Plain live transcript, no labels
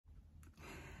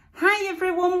Hi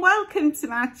everyone, welcome to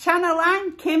my channel.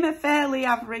 I'm Kim, a fairly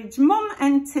average mum,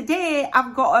 and today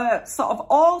I've got a sort of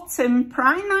autumn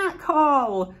Primark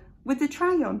haul with a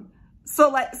try on. So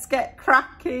let's get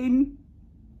cracking.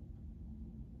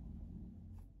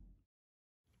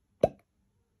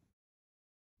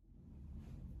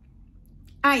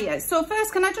 So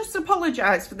first, can I just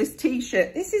apologise for this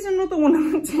t-shirt? This is another one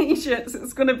of the t-shirts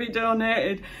that's going to be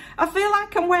donated. I feel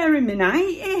like I'm wearing my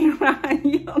nightie,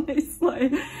 right? Honestly,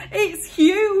 it's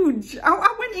huge.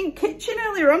 I went in kitchen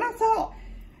earlier and I thought,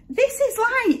 this is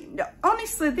like,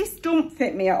 honestly, this don't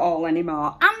fit me at all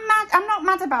anymore. I'm not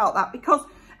mad about that because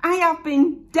I have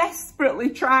been desperately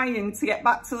trying to get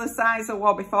back to the size I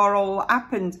was before all that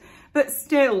happened. But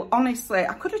still, honestly,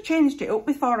 I could have changed it up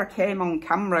before I came on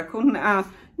camera, couldn't I?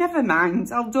 Never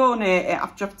mind, I'll donate it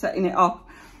after I've taken it off.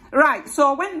 Right,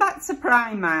 so I went back to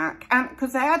Primark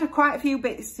because I had quite a few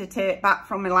bits to take back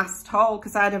from my last haul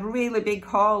because I had a really big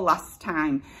haul last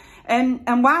time. And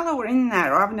while I were in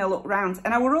there, having a look around,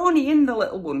 and I were only in the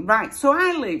little one. Right, so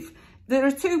there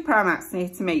are two Primarks near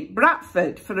to me,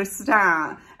 Bradford for a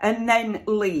start, and then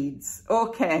Leeds.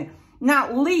 Okay,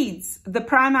 now Leeds, the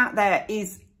Primark there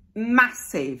is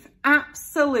massive,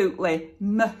 absolutely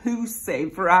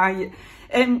massive, right?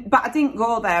 But I didn't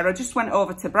go there. I just went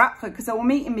over to Bradford because I was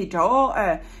meeting my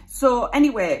daughter. So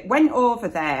anyway, went over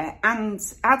there and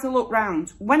had a look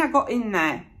round. When I got in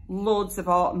there, loads of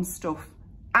autumn stuff,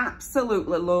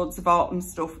 absolutely loads of autumn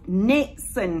stuff,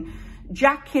 knits and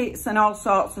jackets and all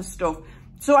sorts of stuff.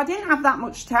 So I didn't have that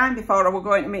much time before I was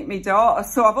going to meet my daughter.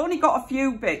 So I've only got a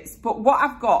few bits, but what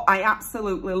I've got, I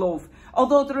absolutely love.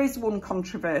 Although there is one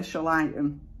controversial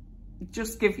item.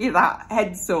 Just give you that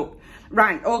heads up.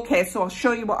 Right, okay, so I'll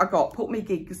show you what I got. Put my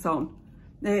gigs on.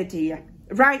 There, dear.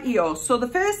 Rightio. So the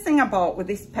first thing I bought was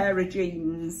this pair of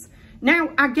jeans. Now,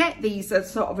 I get these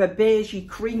as sort of a beigey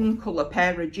cream colour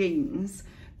pair of jeans.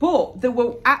 But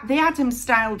they had them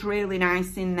styled really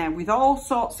nice in there with all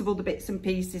sorts of other bits and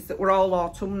pieces that were all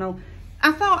autumnal.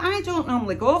 I thought, I don't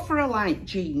normally go for a light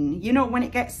jean, you know, when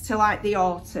it gets to like the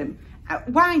autumn.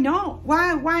 Why not?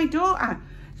 Why don't I?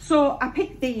 So I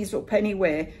picked these up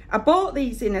anyway. I bought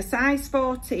these in a size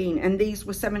 14 and these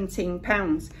were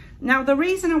 £17. Now, the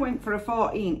reason I went for a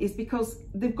 14 is because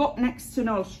they've got next to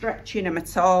no stretch in them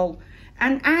at all.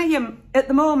 And I am, at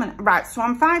the moment, right, so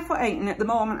I'm 5'8", and at the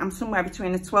moment I'm somewhere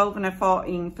between a 12 and a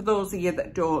 14, for those of you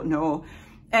that don't know.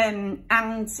 And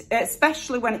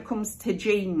especially when it comes to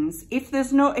jeans, if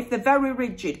they're very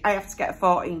rigid, I have to get a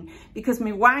 14 because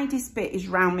my widest bit is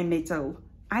round my middle.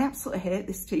 I absolutely hate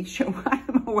this t-shirt. Why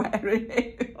am I wearing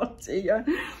it? Oh dear.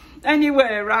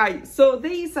 Anyway, right, so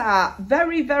these are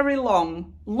very, very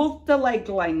long. Love the leg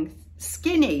length.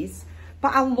 Skinnies.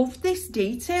 But I love this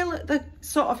detail at the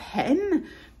sort of hem.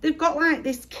 They've got like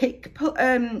this kick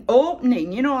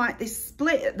opening, you know, like this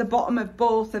split at the bottom of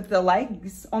both of the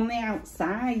legs on the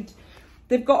outside.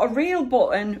 They've got a real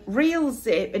button, real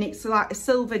zip, and it's like a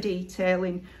silver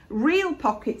detailing, real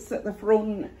pockets at the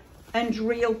front and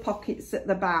real pockets at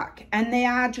the back. And they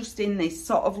are just in this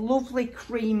sort of lovely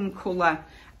cream colour.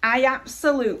 I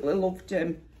absolutely loved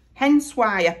them. Hence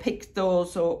why I picked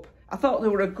those up. I thought they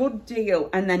were a good deal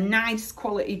and they're nice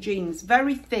quality jeans,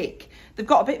 very thick. They've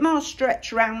got a bit more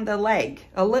stretch around the leg,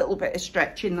 a little bit of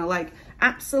stretch in the leg,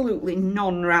 absolutely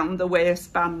none round the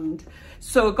waistband.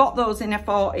 So got those in a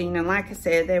 14 and like I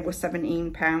say, they were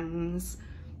 £17,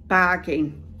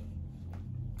 bargain.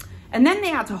 And then they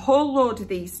had a whole load of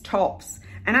these tops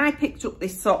and I picked up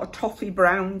this sort of toffee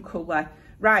brown colour.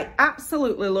 Right,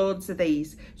 absolutely loads of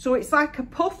these. So it's like a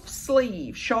puff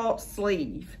sleeve, short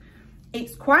sleeve.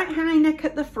 It's quite high neck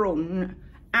at the front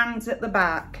and at the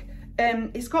back.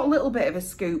 It's got a little bit of a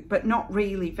scoop, but not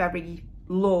really very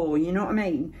low, you know what I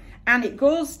mean? And it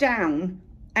goes down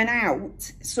and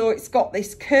out. So it's got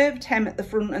this curved hem at the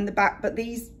front and the back, but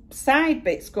these side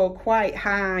bits go quite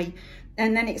high.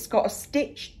 And then it's got a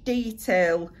stitched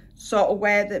detail, sort of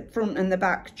where the front and the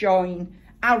back join.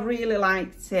 I really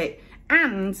liked it.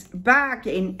 And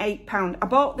bargain, £8. I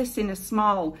bought this in a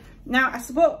small. Now, I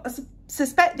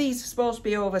suspect these are supposed to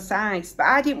be oversized, but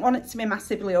I didn't want it to be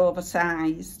massively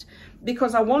oversized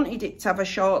because I wanted it to have a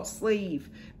short sleeve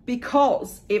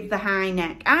because of the high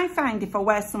neck. I find if I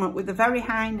wear something with a very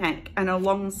high neck and a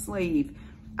long sleeve,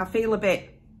 I feel a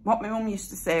bit, what my mum used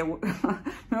to say, my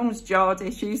mum's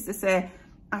Geordie, she used to say,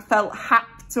 I felt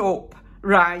happed up,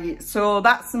 right? So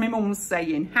that's my mum's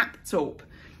saying, happed up.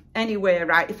 Anyway,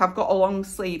 right, if I've got a long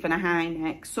sleeve and a high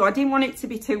neck. So I didn't want it to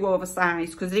be too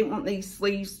oversized because I didn't want these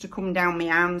sleeves to come down my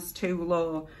arms too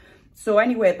low. So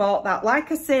anyway, bought that.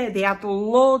 Like I say, they had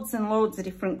loads and loads of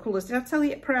different colours. Did I tell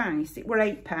you the price? It were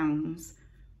 £8.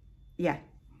 Yeah,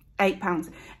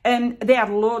 £8. They had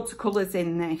loads of colours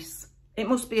in this. It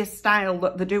must be a style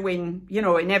that they're doing, you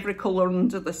know, in every colour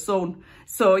under the sun.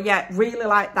 So yeah, really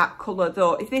like that colour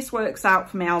though. If this works out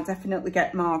for me, I'll definitely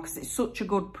get more because it's such a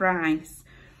good price.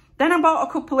 Then I bought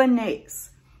a couple of knits.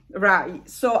 Right,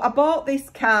 so I bought this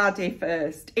cardi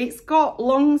first. It's got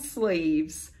long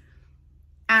sleeves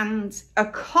and a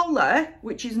collar,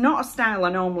 which is not a style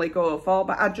I normally go for,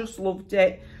 but I just loved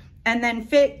it. And then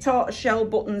fake tortoiseshell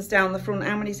buttons down the front.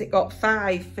 How many's it got?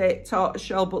 5 fake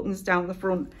tortoiseshell buttons down the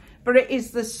front. But it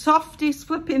is the softest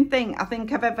flipping thing I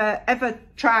think I've ever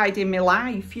tried in my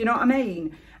life. You know what I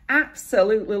mean?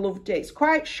 Absolutely loved it. It's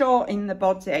quite short in the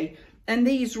body and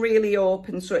these really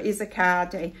open, so it is a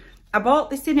cardi. I bought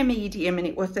this in a medium and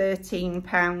it was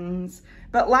 £13.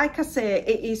 But like I say,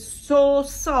 it is so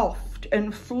soft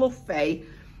and fluffy.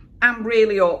 I'm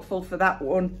really hopeful for that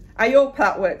one. I hope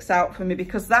that works out for me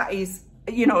because that is,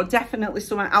 you know, definitely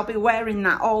something. I'll be wearing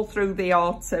that all through the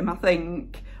autumn, I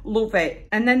think. Love it.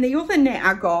 And then the other knit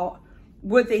I got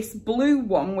were this blue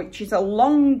one, which is a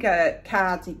longer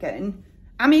cardigan.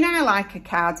 I mean, I like a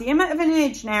cardi. I'm at an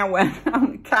age now where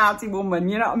I'm a cardi woman,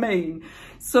 you know what I mean?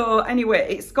 So anyway,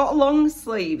 it's got long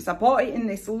sleeves. I bought it in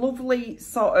this lovely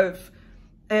sort of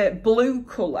blue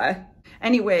colour.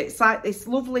 Anyway, it's like this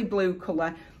lovely blue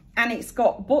colour. And it's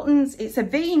got buttons. It's a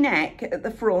V-neck at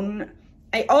the front.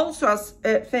 It also has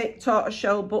fake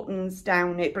tortoiseshell buttons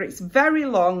down it, but it's very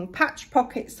long. Patch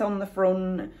pockets on the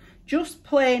front. Just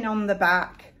plain on the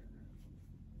back.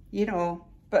 You know,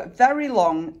 but very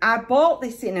long. I bought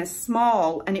this in a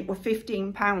small and it was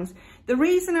 £15. The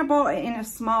reason I bought it in a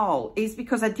small is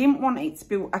because I didn't want it to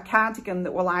be a cardigan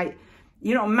that were like,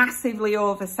 you know, massively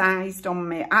oversized on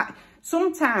me.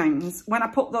 Sometimes when I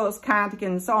put those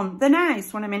cardigans on, they're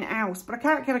nice when I'm in house, but I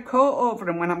can't get a coat over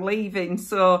them when I'm leaving.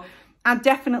 So I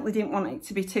definitely didn't want it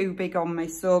to be too big on me.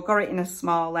 So got it in a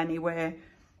small anyway.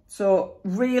 So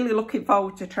really looking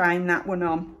forward to trying that one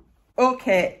on.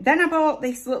 Okay, then I bought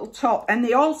this little top and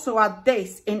they also had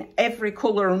this in every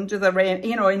colour under the rain,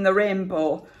 you know, in the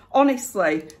rainbow.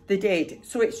 Honestly, they did.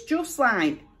 So it's just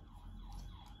like,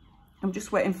 I'm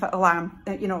just waiting for alarm,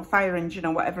 you know, fire engine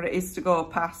or whatever it is to go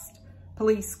past.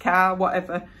 Police car,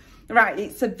 whatever. Right,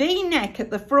 it's a V-neck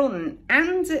at the front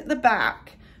and at the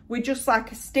back with just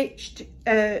like a stitched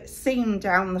seam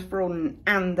down the front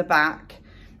and the back.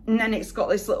 And then it's got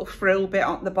this little frill bit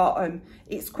at the bottom.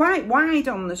 It's quite wide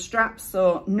on the straps,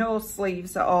 so no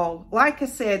sleeves at all. Like I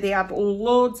say, they had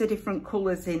loads of different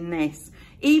colours in this.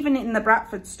 Even in the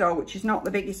Bradford store, which is not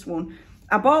the biggest one.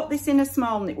 I bought this in a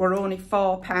small and it were only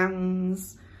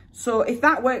 £4. So if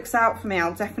that works out for me,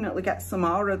 I'll definitely get some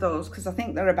more of those because I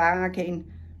think they're a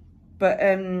bargain. But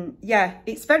yeah,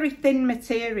 it's very thin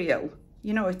material.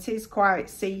 You know, it is quite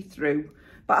see-through.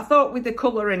 But I thought with the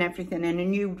colour and everything and a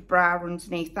nude bra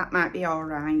underneath, that might be all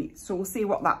right. So we'll see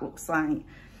what that looks like.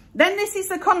 Then this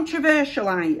is a controversial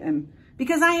item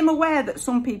because I am aware that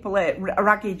some people hate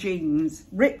raggy jeans,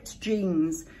 ripped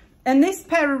jeans. And this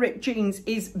pair of ripped jeans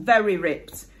is very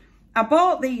ripped. I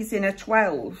bought these in a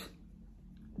 12.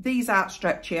 These aren't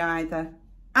stretchy either.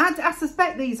 I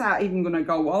suspect these aren't even going to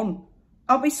go on.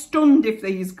 I'll be stunned if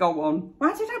these go on.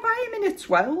 Why did I buy them in a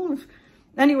 12?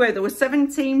 Anyway, they were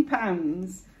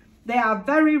 £17. They are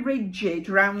very rigid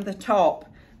round the top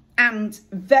and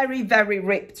very, very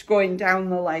ripped going down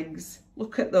the legs.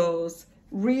 Look at those.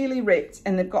 Really ripped,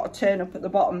 and they've got a turn up at the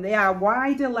bottom. They are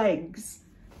wider legs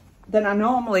than I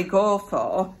normally go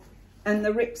for. And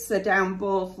the rips are down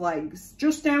both legs,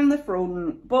 just down the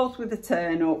front, both with a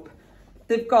turn up.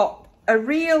 They've got a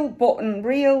real button,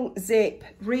 real zip,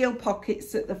 real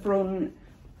pockets at the front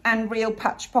and real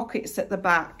patch pockets at the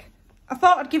back. I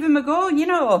thought I'd give them a go, you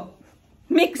know,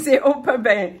 mix it up a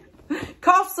bit,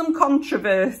 cause some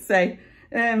controversy.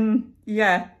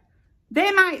 Yeah,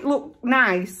 they might look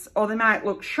nice or they might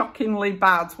look shockingly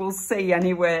bad. We'll see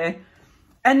anyway.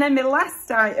 And then my last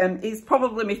item is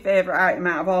probably my favourite item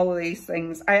out of all of these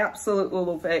things. I absolutely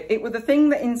love it. It was the thing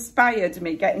that inspired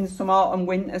me getting some autumn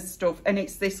winter stuff, and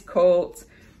it's this coat.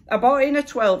 I bought it in a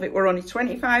 12, it were only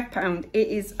 £25. It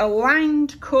is a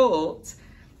lined coat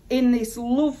in this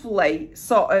lovely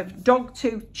sort of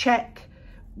dogtooth check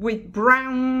with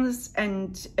browns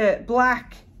and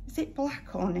black. Is it black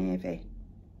or navy?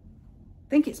 I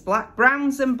think it's black,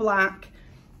 browns and black.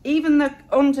 Even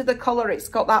under the collar, it's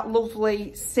got that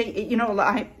lovely, you know,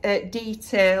 like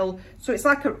detail. So it's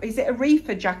like is it a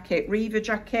reefer jacket?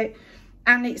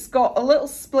 And it's got a little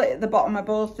split at the bottom of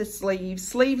both the sleeves.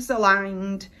 Sleeves are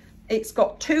lined. It's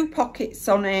got 2 pockets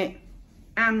on it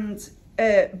and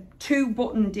 2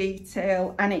 button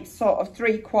detail, and it's sort of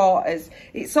 3/4.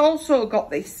 It's also got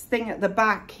this thing at the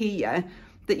back here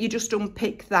that you just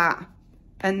unpick that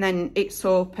and then it's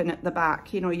open at the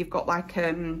back. You know, you've got like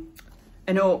an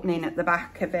opening at the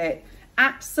back of it.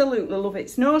 Absolutely love it.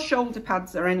 It's no shoulder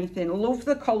pads or anything. Love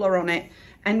the colour on it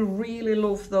and really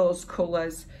love those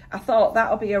colours. I thought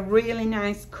that'll be a really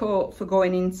nice coat for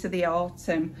going into the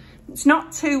autumn. It's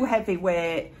not too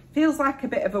heavyweight. Feels like a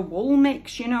bit of a wool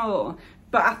mix, you know.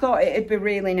 But I thought it'd be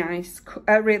really nice,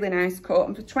 a really nice coat.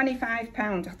 And for £25,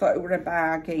 I thought it were a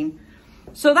bargain.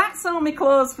 So that's all my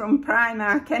clothes from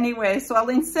Primark anyway. So I'll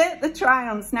insert the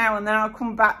try-ons now and then I'll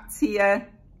come back to you.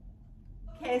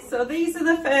 Okay, so these are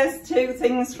the first two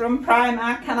things from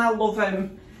Primark and I love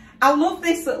them. I love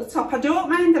this little top. I don't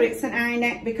mind that it's an eye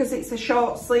neck because it's a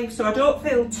short sleeve, so I don't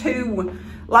feel too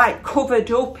like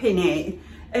covered up in it.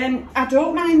 I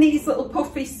don't mind these little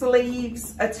puffy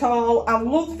sleeves at all. I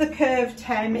love the curved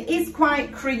hem. It is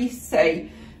quite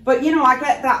creasy, but you know, I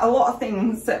get that a lot of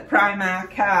things at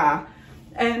Primark are.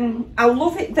 I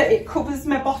love it that it covers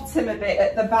my bottom a bit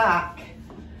at the back.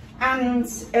 And,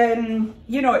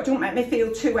 you know, it don't make me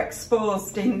feel too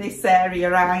exposed in this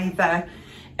area either.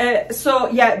 So,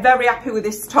 yeah, very happy with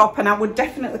this top. And I would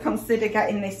definitely consider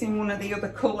getting this in one of the other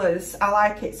colours. I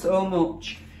like it so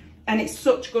much. And it's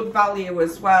such good value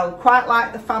as well. Quite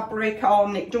like the fabric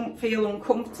on. It don't feel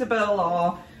uncomfortable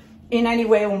or in any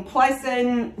way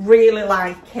unpleasant. Really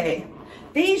like it.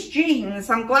 These jeans,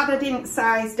 I'm glad I didn't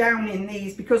size down in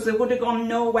these because they would have gone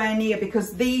nowhere near,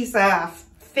 because these are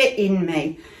fitting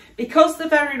me. Because they're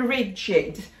very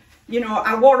rigid, you know,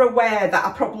 I were aware that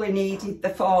I probably needed the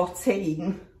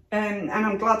 14 and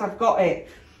I'm glad I've got it.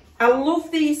 I love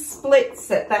these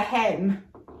splits at the hem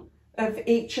of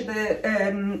each of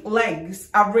the legs.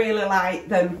 I really like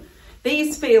them.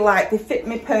 These feel like they fit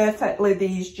me perfectly,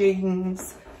 these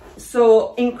jeans.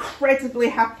 So incredibly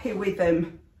happy with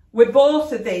them. With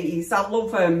both of these, I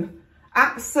love them.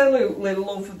 Absolutely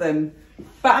love them.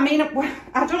 But I mean,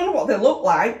 I don't know what they look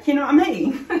like, you know what I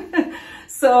mean?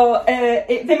 So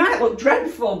they might look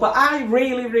dreadful, but I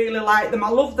really, really like them. I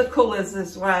love the colours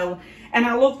as well. And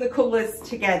I love the colours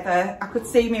together. I could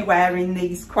see me wearing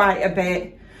these quite a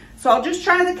bit. So I'll just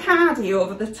try the cardi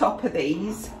over the top of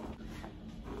these.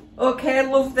 Okay,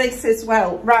 love this as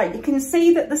well. Right, you can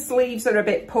see that the sleeves are a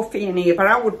bit puffy in here, but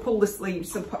I would pull the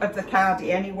sleeves of the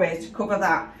cardi anyway to cover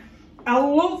that. I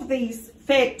love these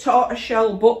fake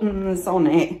tortoiseshell buttons on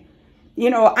it, you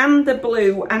know, and the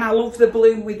blue. And I love the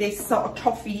blue with this sort of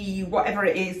toffee, whatever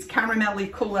it is,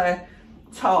 caramelly colour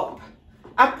top.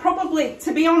 I'd probably,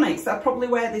 to be honest, I'd probably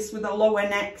wear this with a lower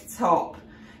neck top,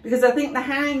 because I think the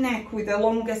high neck with the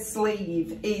longer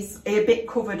sleeve is a bit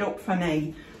covered up for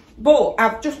me. But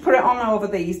I've just put it on over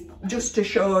these just to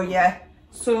show you.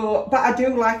 So, but I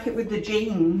do like it with the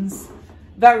jeans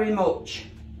very much.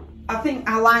 I think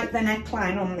I like the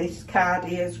neckline on this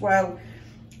cardi as well.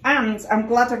 And I'm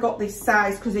glad I got this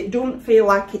size because it don't feel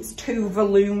like it's too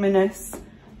voluminous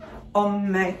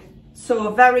on me.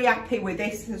 So very happy with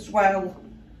this as well.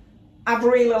 I've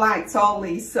really liked all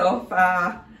these so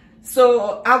far.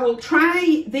 So I will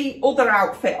try the other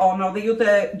outfit on, or the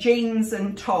other jeans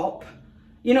and top.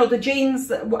 You know, the jeans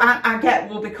that I get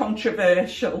will be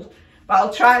controversial, but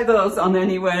I'll try those on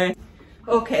anyway.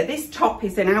 Okay, this top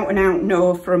is an out and out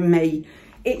no from me.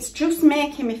 It's just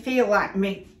making me feel like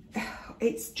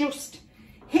it's just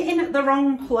hitting at the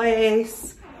wrong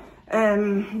place.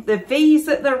 The V's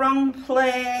at the wrong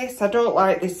place. I don't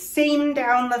like this seam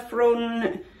down the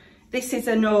front. This is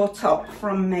a no top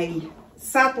from me.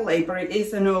 Sadly, but it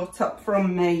is a no top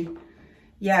from me.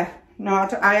 Yeah, no,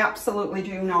 I absolutely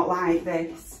do not like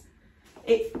this.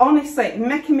 It honestly, it's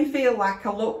making me feel like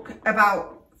I look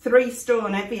about 3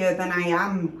 stone heavier than I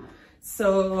am.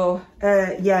 So,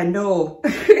 yeah, no,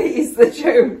 is the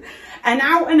truth. An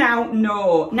out and out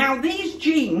no. Now, these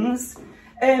jeans,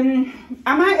 I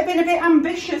might have been a bit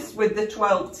ambitious with the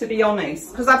 12, to be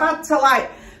honest, because I've had to,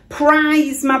 like,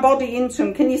 prise my body into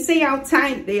them. Can you see how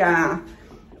tight they are?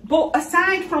 But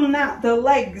aside from that, the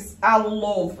legs I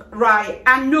love. Right,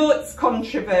 I know it's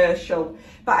controversial,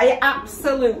 but I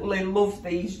absolutely love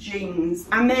these jeans.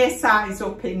 I may size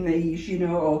up in these, you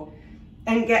know,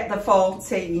 and get the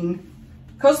 14.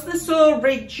 Because they're so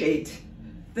rigid,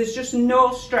 there's just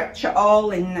no stretch at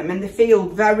all in them, and they feel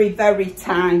very, very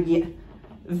tight.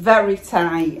 Very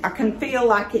tight. I can feel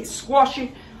like it's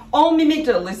squashing. All my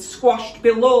middle is squashed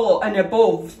below and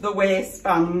above the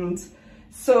waistband.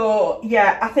 So,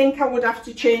 yeah, I think I would have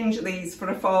to change these for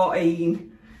a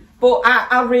 14. But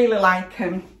I really like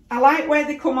them. I like where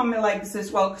they come on my legs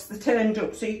as well, because they're turned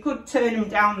up. So you could turn them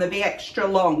down, they'll be extra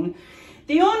long.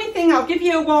 The only thing, I'll give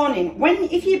you a warning.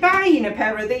 If you're buying a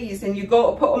pair of these and you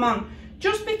go to put them on,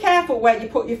 just be careful where you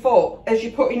put your foot as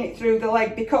you're putting it through the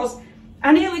leg. Because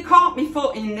I nearly caught my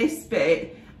foot in this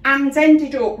bit and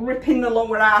ended up ripping the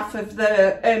lower half of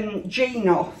the jean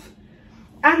off.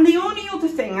 And the only other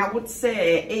thing I would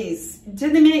say is,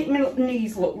 do they make my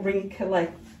knees look wrinkly?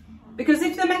 Because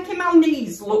if they're making my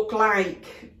knees look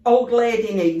like old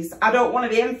lady knees, I don't want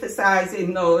to be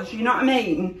emphasising those, you know what I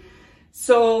mean?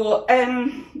 So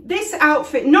this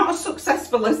outfit, not as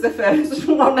successful as the first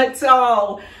one at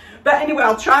all. But anyway,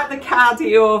 I'll try the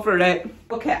cardi over it.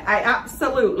 Okay, I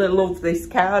absolutely love this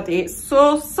cardi. It's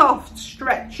so soft,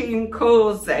 stretchy and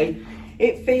cosy.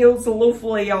 It feels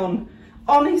lovely on.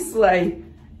 Honestly,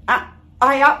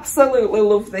 I absolutely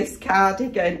love this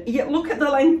cardigan. You look at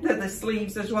the length of the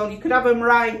sleeves as well. You could have them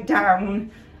right down.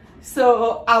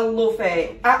 So I love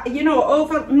it. You know,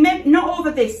 not over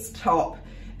this top,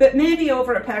 but maybe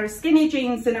over a pair of skinny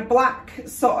jeans and a black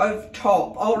sort of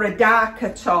top or a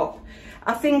darker top.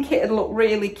 I think it'd look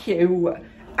really cute.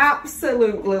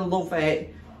 Absolutely love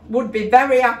it. Would be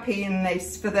very happy in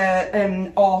this for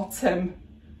the autumn.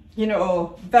 You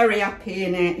know, very happy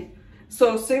in it.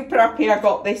 So super happy I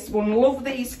got this one. Love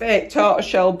these fake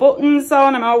tortoiseshell buttons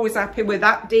on. I'm always happy with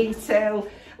that detail.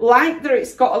 Like that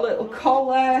it's got a little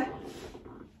collar.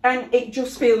 And it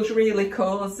just feels really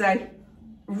cosy.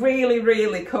 Really,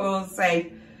 really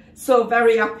cosy. So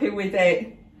very happy with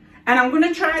it. And I'm going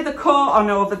to try the coat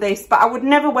on over this, but I would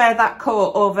never wear that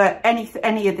coat over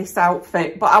any of this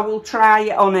outfit, but I will try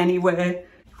it on anyway.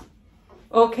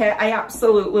 Okay, I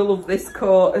absolutely love this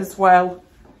coat as well.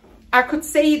 I could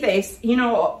see this, you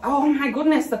know, oh my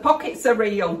goodness, the pockets are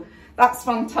real. That's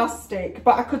fantastic.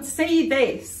 But I could see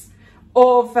this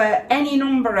over any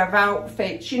number of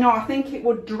outfits. You know, I think it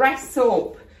would dress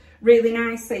up really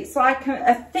nicely. It's like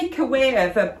a thicker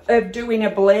way of doing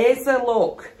a blazer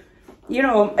look. You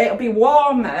know, it'll be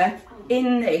warmer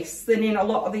in this than in a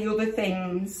lot of the other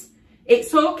things.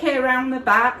 It's okay around the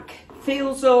back,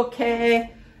 feels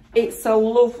okay. It's a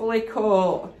lovely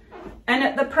coat. And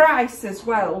at the price as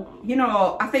well, you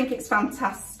know, I think it's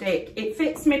fantastic. It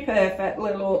fits me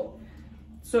perfectly, look.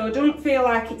 So I don't feel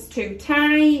like it's too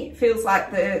tight. It feels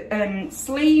like the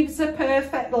sleeves are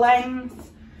perfect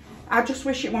length. I just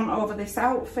wish it went over this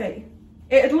outfit.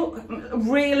 It'd look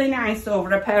really nice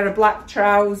over a pair of black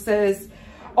trousers,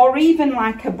 or even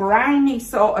like a brownie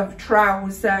sort of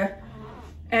trouser,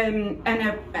 and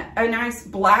a nice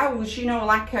blouse, you know,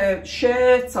 like a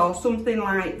shirt or something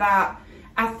like that.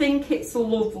 I think it's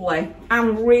lovely.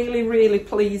 I'm really, really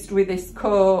pleased with this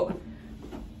coat.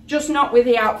 Just not with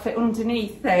the outfit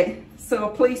underneath it, so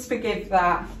please forgive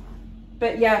that.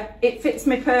 But yeah, it fits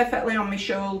me perfectly on my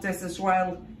shoulders as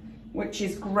well, which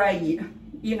is great,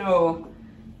 you know,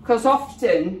 because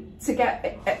often to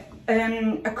get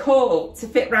a coat to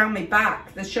fit round my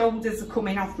back, the shoulders are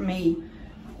coming off me,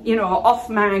 you know, off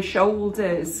my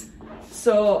shoulders.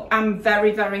 So I'm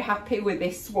very, very happy with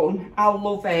this one. I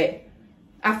love it.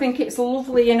 I think it's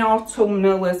lovely in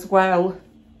autumnal as well.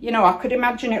 You know, I could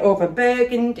imagine it over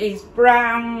burgundies,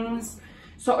 browns,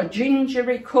 sort of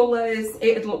gingery colours.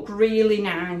 It'd look really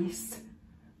nice.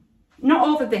 Not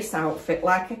over this outfit,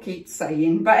 like I keep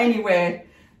saying, but anyway.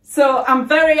 So I'm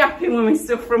very happy with my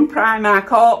stuff from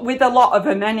Primark, or with a lot of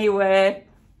them anyway.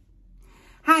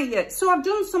 Hiya, so I've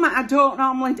done something I don't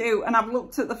normally do, and I've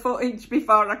looked at the footage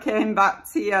before I came back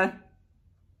to you.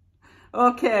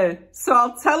 Okay, so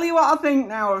I'll tell you what I think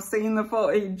now I've seen the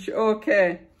footage.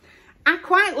 Okay, I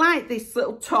quite like this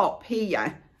little top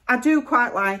here. I do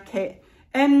quite like it.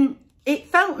 It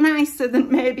felt nicer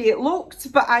than maybe it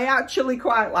looked, but I actually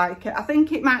quite like it. I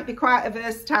think it might be quite a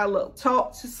versatile little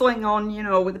top to sling on, you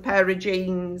know, with a pair of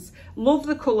jeans. Love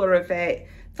the colour of it.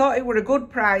 Thought it were a good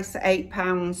price at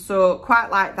 £8, so quite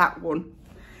like that one.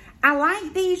 I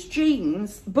like these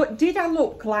jeans, but did I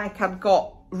look like I'd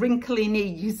got wrinkly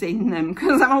knees in them?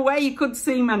 Because I'm aware you could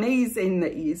see my knees in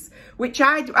these, which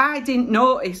I didn't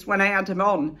notice when I had them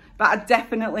on, but I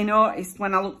definitely noticed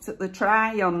when I looked at the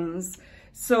try-ons.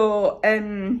 So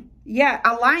yeah,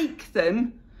 I like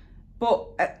them, but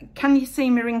can you see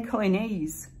my wrinkly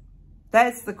knees?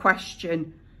 There's the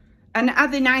question. And are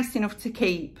they nice enough to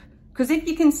keep? Because if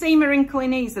you can see my wrinkly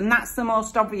knees, and that's the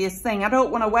most obvious thing, I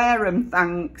don't want to wear them,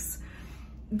 thanks.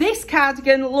 This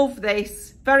cardigan, love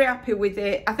this, very happy with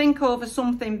it. I think over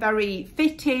something very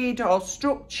fitted or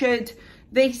structured,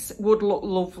 this would look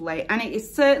lovely. And it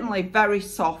is certainly very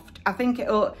soft. I think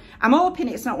it'll, I'm hoping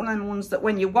it's not one of the ones that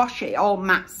when you wash it, it all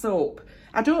mats up.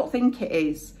 I don't think it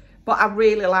is, but I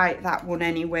really like that one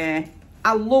anyway.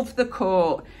 I love the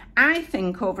coat. I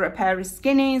think over a pair of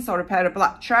skinnies or a pair of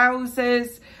black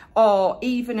trousers, or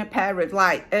even a pair of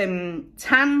like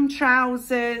tan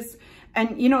trousers,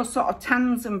 and, you know, sort of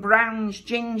tans and browns,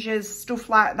 gingers, stuff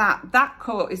like that. That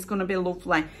coat is going to be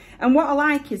lovely. And what I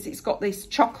like is it's got this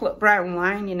chocolate brown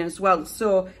lining as well.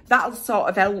 So that'll sort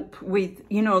of help with,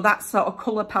 you know, that sort of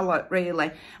colour palette,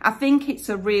 really. I think it's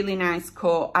a really nice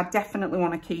coat. I definitely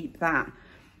want to keep that.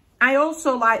 I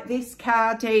also like this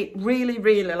cardie, really,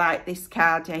 really like this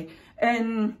cardie.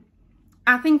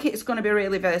 I think it's going to be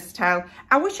really versatile.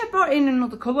 I wish I brought in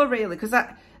another colour, really, because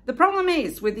the problem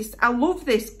is with this, I love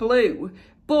this blue,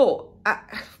 but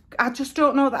I just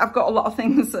don't know that I've got a lot of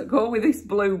things that go with this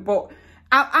blue. But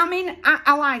I mean,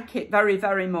 I like it very,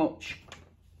 very much.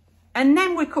 And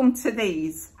then we come to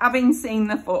these, having seen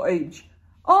the footage.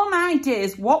 Oh my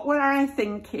days, what were I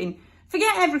thinking?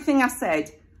 Forget everything I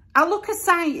said. I look a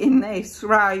sight in this,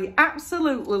 right?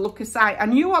 Absolutely look a sight. I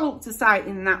knew I looked a sight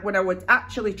in that when I was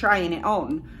actually trying it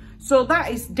on. So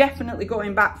that is definitely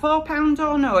going back. £4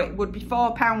 or no, it would be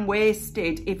 £4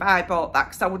 wasted if I bought that,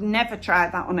 because I would never try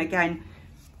that on again.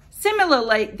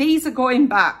 Similarly, these are going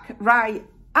back, right?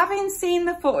 Having seen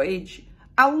the footage,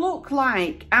 I look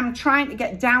like I'm trying to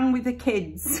get down with the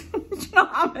kids. Do you know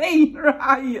what I mean,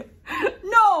 right?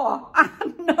 No,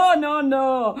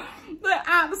 no. They're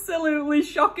absolutely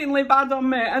shockingly bad on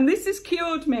me, and this has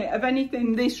cured me of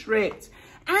anything this ripped.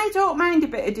 I don't mind a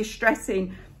bit of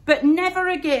distressing, but never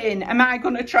again am I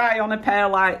going to try on a pair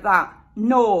like that.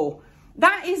 No,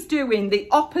 that is doing the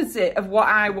opposite of what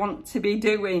I want to be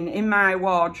doing in my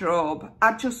wardrobe.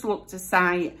 I just looked a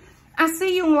sight. I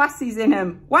see young lassies in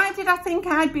them. Why did I think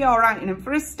I'd be all right in them?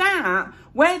 For a start,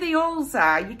 where the holes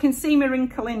are, you can see my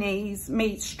wrinkly knees,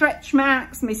 me stretch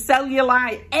marks, my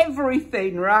cellulite,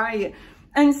 everything, right?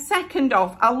 And second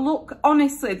off, I look,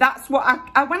 honestly, that's what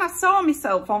I when I saw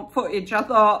myself on footage, I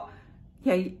thought,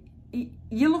 yeah,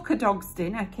 you look a dog's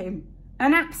dinner, Kim.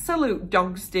 An absolute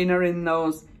dog's dinner in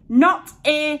those. Not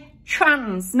a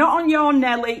chance, not on your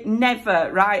Nelly,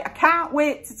 never, right? I can't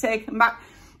wait to take them back.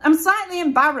 I'm slightly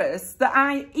embarrassed that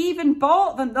I even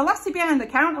bought them. The lassie behind the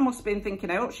counter must have been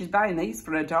thinking, oh, she's buying these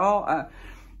for her daughter.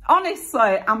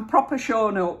 Honestly, I'm proper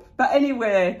shown up. But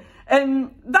anyway,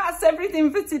 that's everything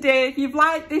for today. If you've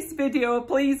liked this video,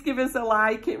 please give us a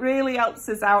like. It really helps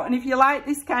us out. And if you like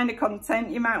this kind of content,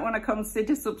 you might want to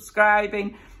consider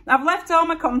subscribing. I've left all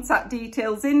my contact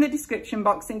details in the description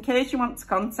box in case you want to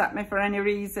contact me for any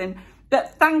reason.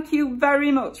 But thank you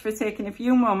very much for taking a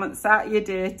few moments out of your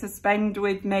day to spend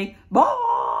with me.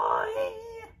 Bye!